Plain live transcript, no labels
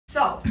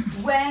So,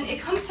 when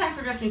it comes time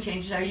for dressing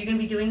changes, are you going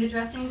to be doing the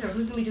dressings or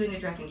who's going to be doing the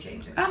dressing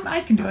changes?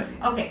 I can do it.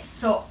 Okay,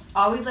 so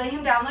always lay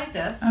him down like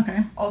this.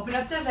 Okay. Open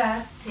up the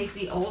vest, take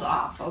the old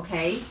off,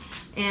 okay?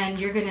 And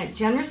you're going to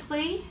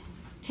generously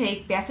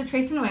take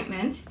bacitracin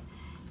ointment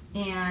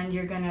and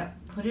you're going to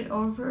put it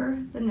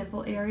over the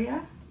nipple area.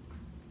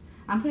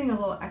 I'm putting a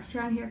little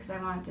extra on here because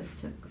I want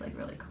this to like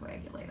really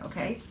coagulate,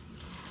 okay?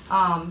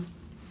 On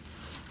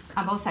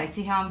both sides.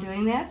 See how I'm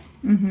doing that?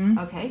 Mm-hmm.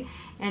 Okay.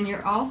 And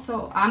you're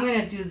also, I'm going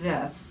to do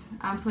this.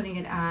 I'm putting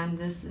it on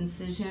this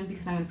incision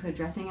because I'm going to put a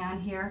dressing on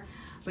here,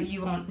 but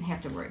you won't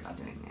have to worry about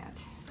doing that.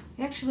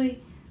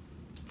 Actually,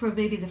 for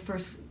maybe the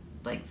first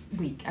like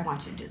week, I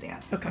want you to do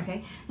that.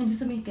 Okay. And just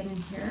let me get in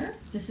here.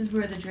 This is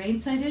where the drain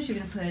site is. You're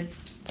going to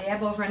put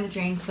dab over on the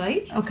drain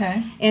site.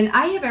 Okay. And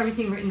I have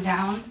everything written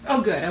down.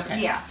 Oh, good.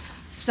 Okay. Yeah.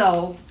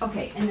 So,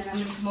 okay, and then I'm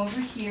going to come over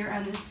here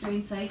on this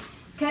drain site.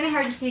 It's kind of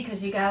hard to see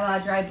because you got a lot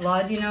of dry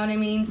blood, you know what I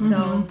mean?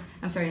 So,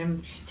 I'm sorry,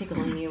 I'm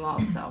tickling you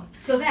also.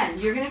 So then,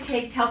 you're going to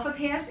take Telfa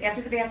pads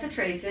after the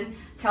bacitracin.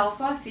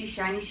 Telfa, see,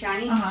 shiny,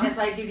 shiny. That's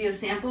why I give you a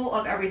sample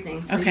of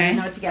everything so you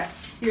know what to get.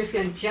 You're just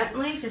going to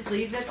gently just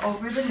leave it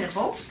over the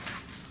nipple,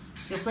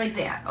 just like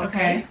that,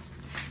 okay?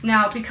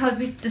 Now, because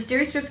the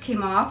steri strips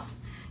came off,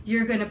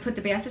 you're going to put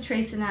the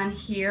bacitracin on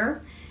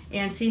here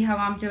and see how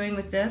I'm doing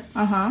with this.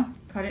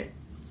 Cut it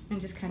and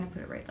just kind of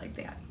put it right like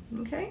that,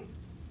 okay?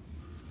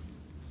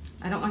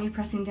 I don't want you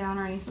pressing down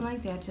or anything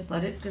like that. Just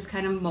let it just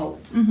kind of mold,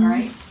 all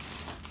right?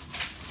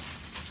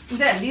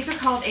 Then, these are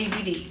called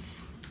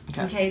ABDs,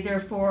 okay? They're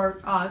for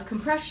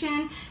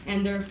compression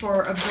and they're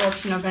for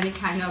absorption of any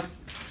kind of,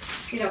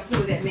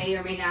 fluid that may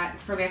or may not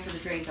from after the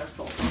drains are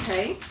full,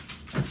 okay?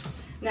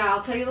 Now,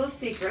 I'll tell you a little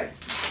secret.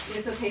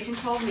 This patient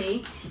told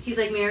me, he's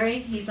like, Mary,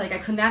 he's like, I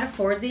could not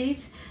afford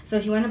these, so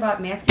he went and bought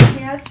maxi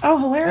pads. Oh,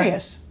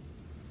 hilarious.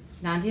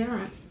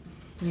 Non-deodorant.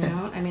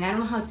 I mean, I don't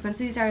know how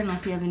expensive these are. I don't know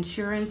if you have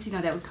insurance,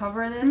 that would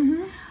cover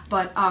this.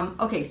 But,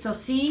 okay, so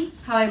see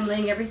how I'm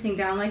laying everything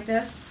down like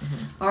this?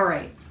 All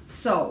right,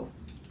 so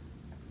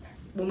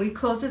when we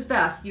close this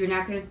vest, you're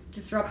not going to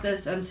disrupt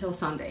this until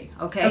Sunday,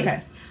 okay?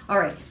 Okay. All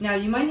right, now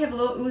you might have a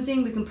little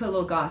oozing. We can put a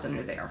little gauze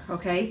under there,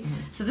 okay?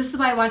 So this is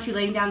why I want you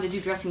laying down to do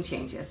dressing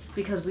changes,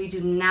 because we do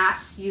not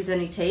use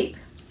any tape.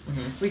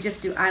 We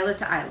just do eyelet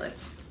to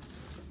eyelet.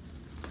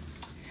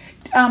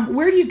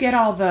 Where do you get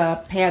all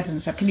the pads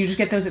and stuff? Can you just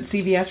get those at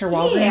CVS or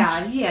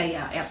Walgreens?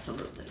 Yeah,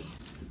 absolutely.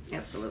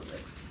 Absolutely.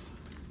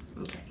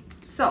 Okay,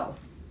 so,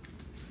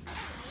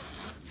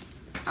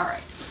 all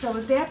right. So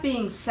with that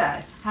being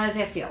said, how does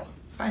that feel?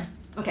 Fine.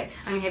 Okay,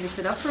 I'm going to have you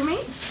sit up for me.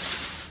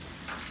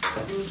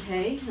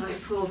 Okay, let me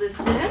pull this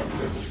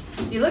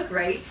in. You look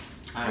great.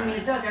 I mean,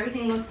 it does.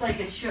 Everything looks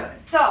like it should.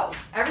 So,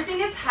 everything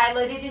is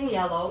highlighted in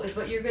yellow is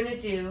what you're going to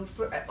do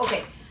for,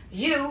 okay,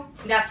 you,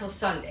 not till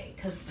Sunday,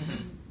 because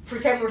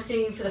pretend we're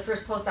seeing you for the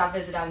first post-op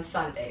visit on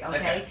Sunday,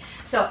 okay?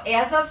 So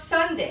as of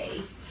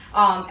Sunday,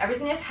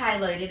 everything that's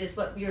highlighted is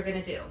what you're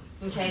going to do,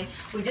 okay?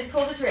 We did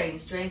pull the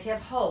drains. Drains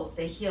have holes.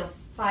 They heal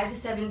 5 to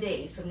 7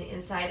 days from the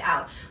inside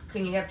out.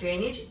 Can you have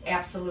drainage?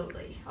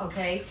 Absolutely,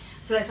 okay?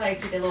 So that's why I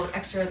put that little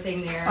extra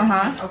thing there,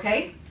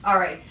 okay? All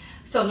right.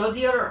 So no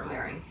deodorant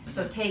wearing.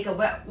 So take a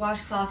wet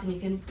washcloth and you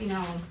can,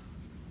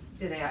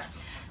 do that.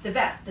 The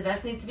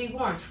vest needs to be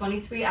worn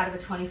 23 out of a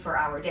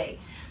 24-hour day.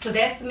 So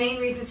that's the main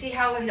reason. See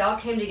how it all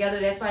came together?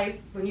 That's why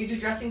when you do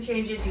dressing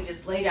changes, you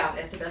just lay down.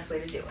 That's the best way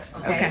to do it,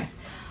 okay?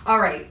 All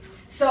right.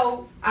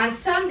 So on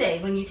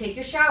Sunday, when you take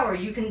your shower,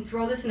 you can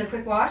throw this in a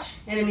quick wash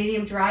and a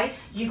medium dry.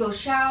 You go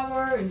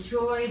shower,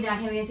 enjoy not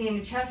having anything in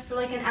your chest for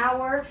like an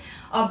hour.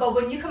 But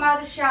when you come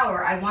out of the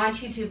shower, I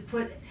want you to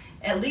put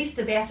at least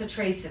the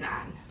bacitracin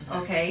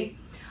on, okay?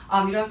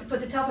 You don't have to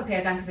put the Telfa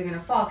pads on because they're going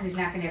to fall because he's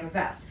not going to have a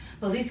vest.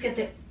 But at least get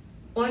the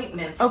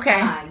ointment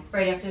on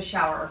right after the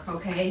shower,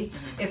 okay?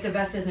 If the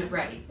vest isn't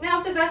ready. Now,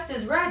 if the vest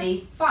is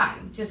ready,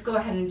 fine. Just go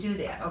ahead and do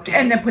that, okay?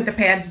 And then put the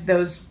pads,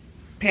 those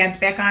pads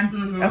back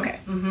on? Okay.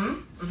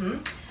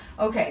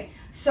 Okay,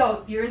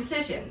 so your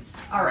incisions.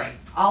 All right,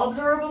 all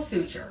observable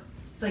suture.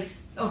 It's like,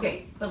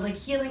 okay, but like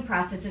healing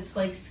process, it's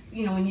like,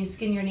 when you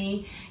skin your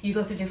knee, you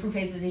go through different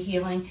phases of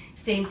healing.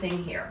 Same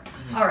thing here.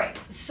 All right,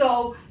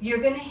 so you're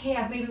going to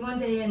have maybe one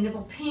day a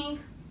nipple pink,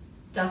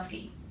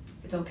 dusky.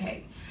 It's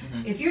okay.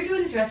 If you're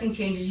doing the dressing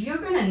changes, you're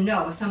going to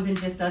know if something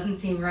just doesn't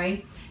seem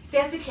right. If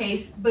that's the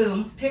case,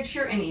 boom,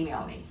 picture and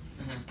email me.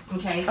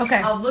 Okay?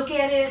 I'll look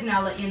at it and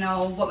I'll let you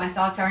know what my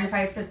thoughts are. And if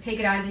I have to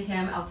take it on to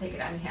him, I'll take it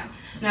on to him.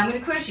 Now I'm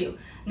going to quiz you.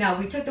 Now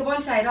we took the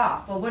one side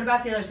off, but what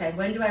about the other side?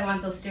 When do I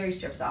want those steri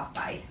strips off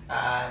by?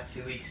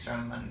 2 weeks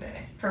from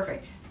Monday.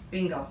 Perfect.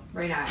 Bingo.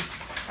 Right on.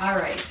 All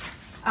right.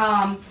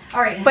 All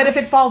right. But if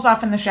it falls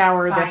off in the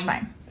shower, that's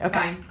fine. Okay.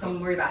 Fine. Don't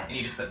worry about it. And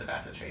you just put the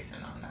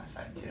bacitracin on that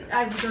side too.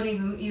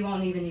 You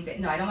won't even need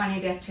it. No, I don't want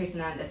any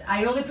bacitracin on this.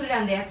 I only put it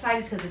on that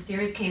side is because the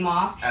steris came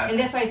off. And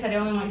that's why I said I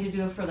only want you to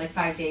do it for like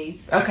 5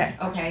 days. Okay.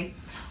 Okay.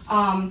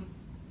 No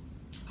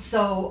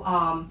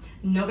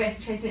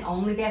bacitracin,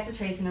 only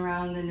bacitracin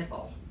around the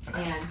nipple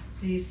and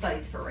these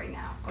sites for right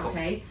now.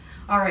 Okay.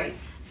 All right.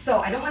 So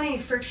I don't want any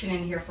friction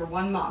in here for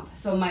 1 month.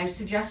 So my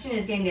suggestion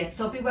is getting that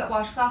soapy wet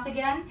washcloth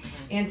again,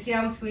 and see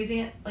how I'm squeezing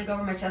it like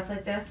over my chest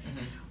like this?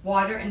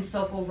 Water and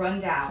soap will run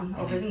down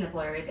over the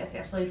nipple area. That's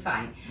absolutely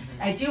fine.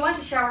 I do want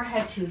the shower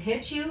head to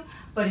hit you,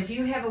 but if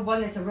you have a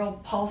one that's a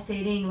real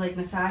pulsating like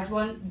massage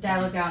one,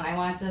 dial it down. I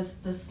want this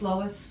the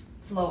slowest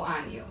flow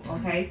on you,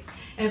 okay?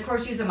 And of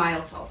course use a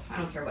mild soap. I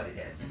don't care what it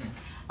is.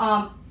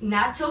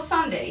 Not till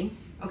Sunday.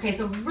 Okay,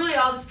 so really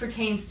all this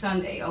pertains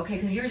Sunday, okay?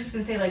 Because you're just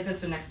gonna say like this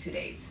for the next 2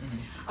 days.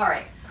 All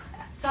right,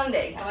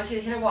 Sunday, I want you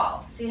to hit a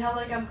wall. See how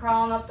like I'm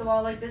crawling up the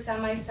wall like this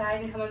on my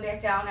side and coming back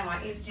down? I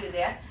want you to do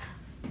that.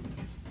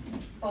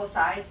 Both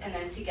sides and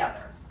then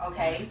together,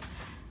 okay?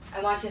 I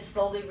want you to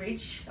slowly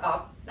reach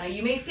up. Now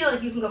you may feel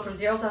like you can go from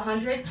 0 to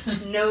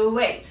 100. No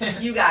way.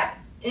 You got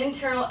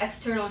internal,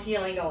 external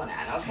healing going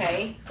on,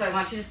 okay? So I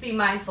want you to just be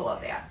mindful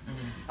of that.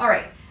 All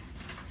right,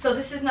 so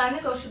this is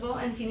non-negotiable,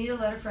 and if you need a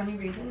letter for any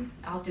reason,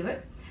 I'll do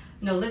it.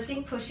 No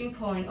lifting, pushing,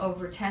 pulling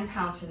over 10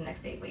 pounds for the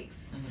next 8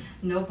 weeks.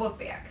 No book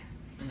bag,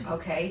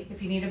 okay?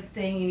 If you need a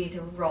thing, you need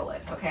to roll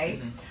it,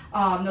 okay?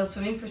 No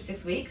swimming for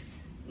 6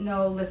 weeks.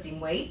 No lifting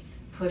weights,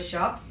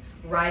 push-ups,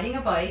 riding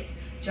a bike,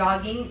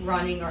 jogging,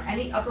 running, or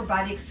any upper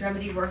body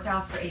extremity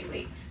workout for 8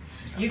 weeks.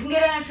 You can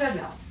get on a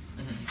treadmill.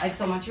 I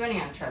still want you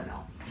running on a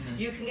treadmill.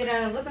 You can get on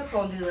an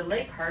elliptical and do the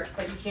leg part,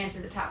 but you can't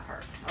do the top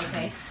part,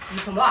 okay? You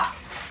can walk.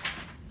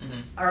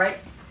 All right?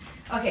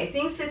 Okay,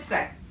 things to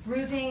expect.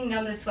 Bruising,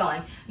 numbness,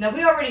 swelling. Now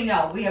we already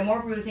know we have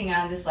more bruising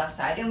on this left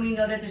side, and we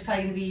know that there's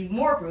probably going to be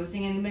more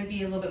bruising and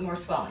maybe a little bit more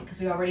swelling because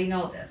we already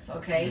know this,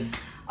 okay?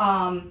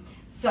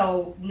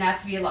 So not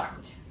to be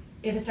alarmed.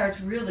 If it starts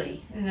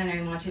really, and then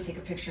I want you to take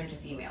a picture and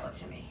just email it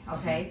to me,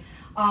 okay?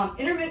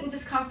 Intermittent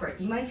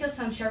discomfort. You might feel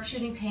some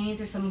sharpshooting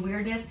pains or some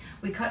weirdness.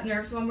 We cut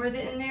nerves when we're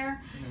in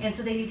there, and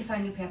so they need to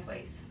find new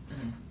pathways.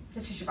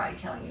 That's just your body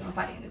telling you I'm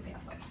finding a new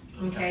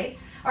pathways, okay?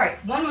 All right,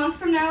 1 month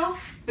from now,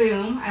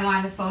 boom, I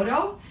want a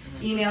photo.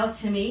 Email it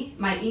to me.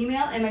 My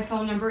email and my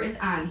phone number is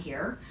on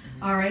here.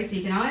 All right, so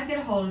you can always get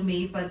a hold of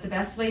me, but the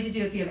best way to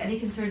do if you have any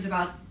concerns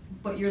about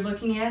what you're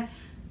looking at,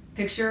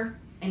 picture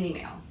and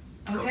email,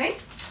 okay?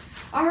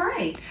 All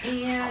right,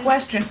 and...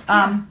 Question,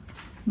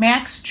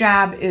 Mac's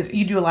job is,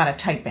 you do a lot of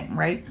typing,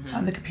 right?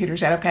 On the computer,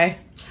 is that okay?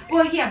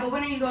 Well, yeah, but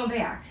when are you going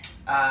back?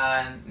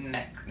 Are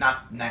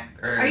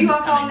you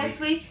off all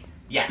next week?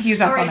 Yeah.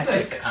 He's off all next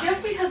week.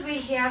 Just because we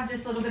have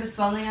this little bit of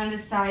swelling on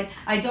this side,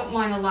 I don't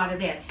want a lot of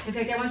that. In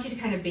fact, I want you to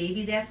kind of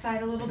baby that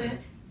side a little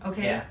bit.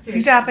 Okay? Yeah. So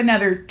he's off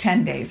another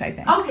 10 days, I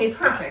think. Okay,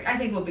 perfect. I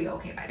think we'll be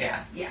okay by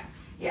that.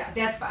 Yeah,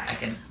 that's fine. I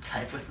can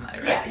type with my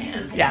right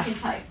hand. You can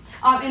type.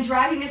 And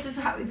driving, this is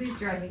how he's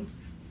driving.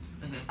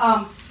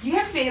 You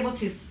have to be able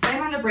to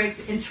slam on the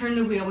brakes and turn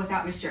the wheel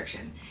without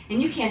restriction.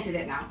 And you can't do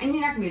that now. And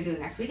you're not going to be able to do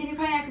it next week. And you're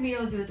probably not going to be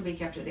able to do it the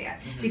week after that.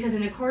 Because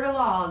in a court of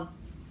law,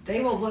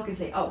 they will look and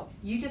say, oh,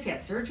 you just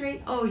had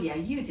surgery? Oh, yeah,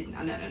 you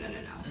didn't. No.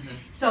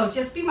 So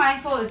just be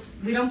mindful.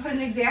 We don't put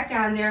an exact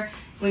on there.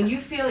 When you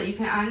feel it, you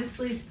can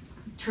honestly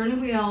turn the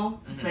wheel,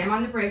 slam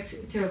on the brakes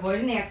to avoid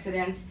an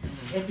accident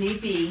if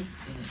need be.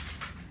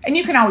 And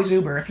you can always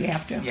Uber if you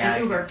have to. Yeah,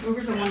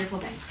 Uber's a wonderful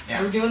thing.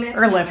 Yeah. We're doing that.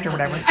 Or Lyft or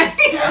whatever. We're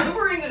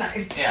Ubering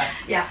tonight.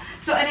 Yeah.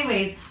 So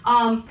anyways,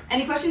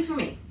 any questions for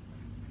me?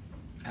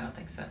 I don't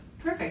think so.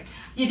 Perfect.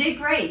 You did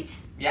great.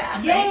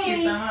 Yeah, thank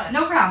you so much.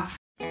 No problem.